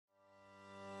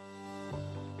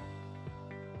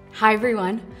Hi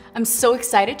everyone, I'm so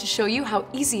excited to show you how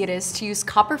easy it is to use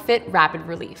CopperFit Rapid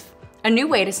Relief, a new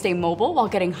way to stay mobile while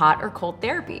getting hot or cold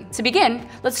therapy. To begin,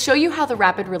 let's show you how the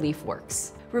Rapid Relief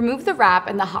works. Remove the wrap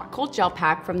and the hot-cold gel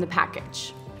pack from the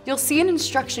package. You'll see an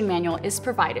instruction manual is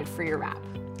provided for your wrap,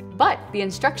 but the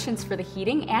instructions for the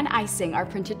heating and icing are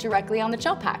printed directly on the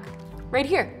gel pack, right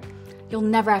here. You'll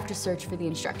never have to search for the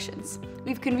instructions.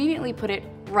 We've conveniently put it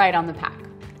right on the pack.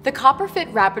 The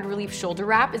CopperFit Rapid Relief Shoulder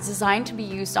Wrap is designed to be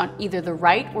used on either the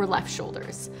right or left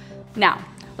shoulders. Now,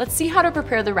 let's see how to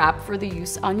prepare the wrap for the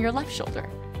use on your left shoulder.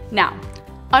 Now,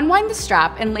 unwind the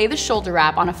strap and lay the shoulder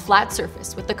wrap on a flat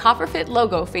surface with the CopperFit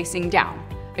logo facing down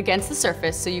against the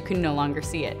surface so you can no longer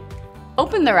see it.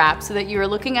 Open the wrap so that you are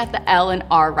looking at the L and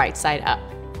R right side up.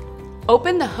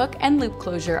 Open the hook and loop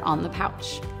closure on the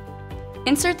pouch.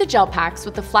 Insert the gel packs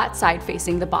with the flat side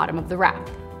facing the bottom of the wrap.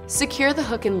 Secure the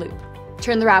hook and loop.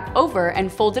 Turn the wrap over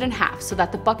and fold it in half so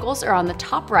that the buckles are on the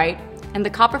top right and the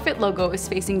CopperFit logo is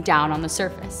facing down on the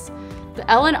surface. The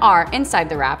L and R inside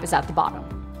the wrap is at the bottom.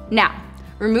 Now,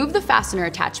 remove the fastener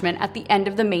attachment at the end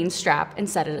of the main strap and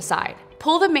set it aside.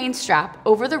 Pull the main strap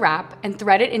over the wrap and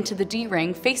thread it into the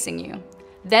D-ring facing you,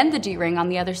 then the D-ring on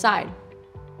the other side.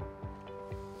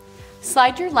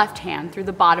 Slide your left hand through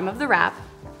the bottom of the wrap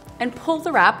and pull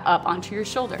the wrap up onto your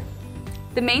shoulder.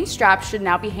 The main strap should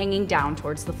now be hanging down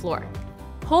towards the floor.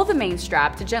 Pull the main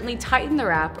strap to gently tighten the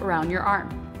wrap around your arm.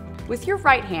 With your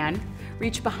right hand,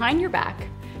 reach behind your back,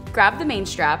 grab the main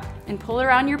strap and pull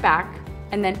around your back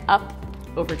and then up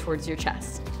over towards your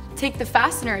chest. Take the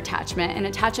fastener attachment and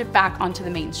attach it back onto the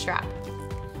main strap.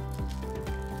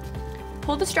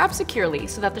 Pull the strap securely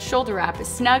so that the shoulder wrap is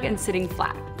snug and sitting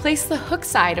flat. Place the hook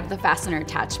side of the fastener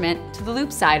attachment to the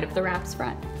loop side of the wrap's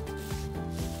front.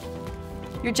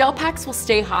 Your gel packs will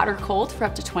stay hot or cold for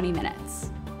up to 20 minutes.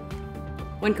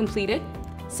 When completed,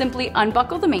 simply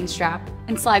unbuckle the main strap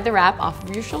and slide the wrap off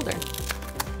of your shoulder.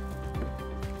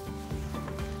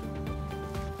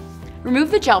 Remove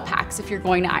the gel packs if you're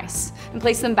going to ice and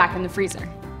place them back in the freezer.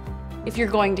 If you're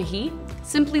going to heat,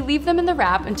 simply leave them in the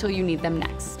wrap until you need them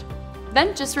next.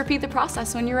 Then just repeat the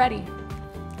process when you're ready.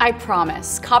 I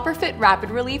promise, CopperFit Rapid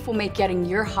Relief will make getting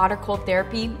your hot or cold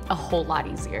therapy a whole lot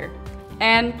easier.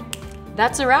 And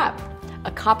that's a wrap,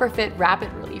 a CopperFit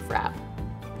Rapid Relief wrap.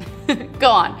 Go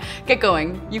on, get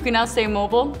going. You can now stay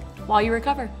mobile while you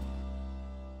recover.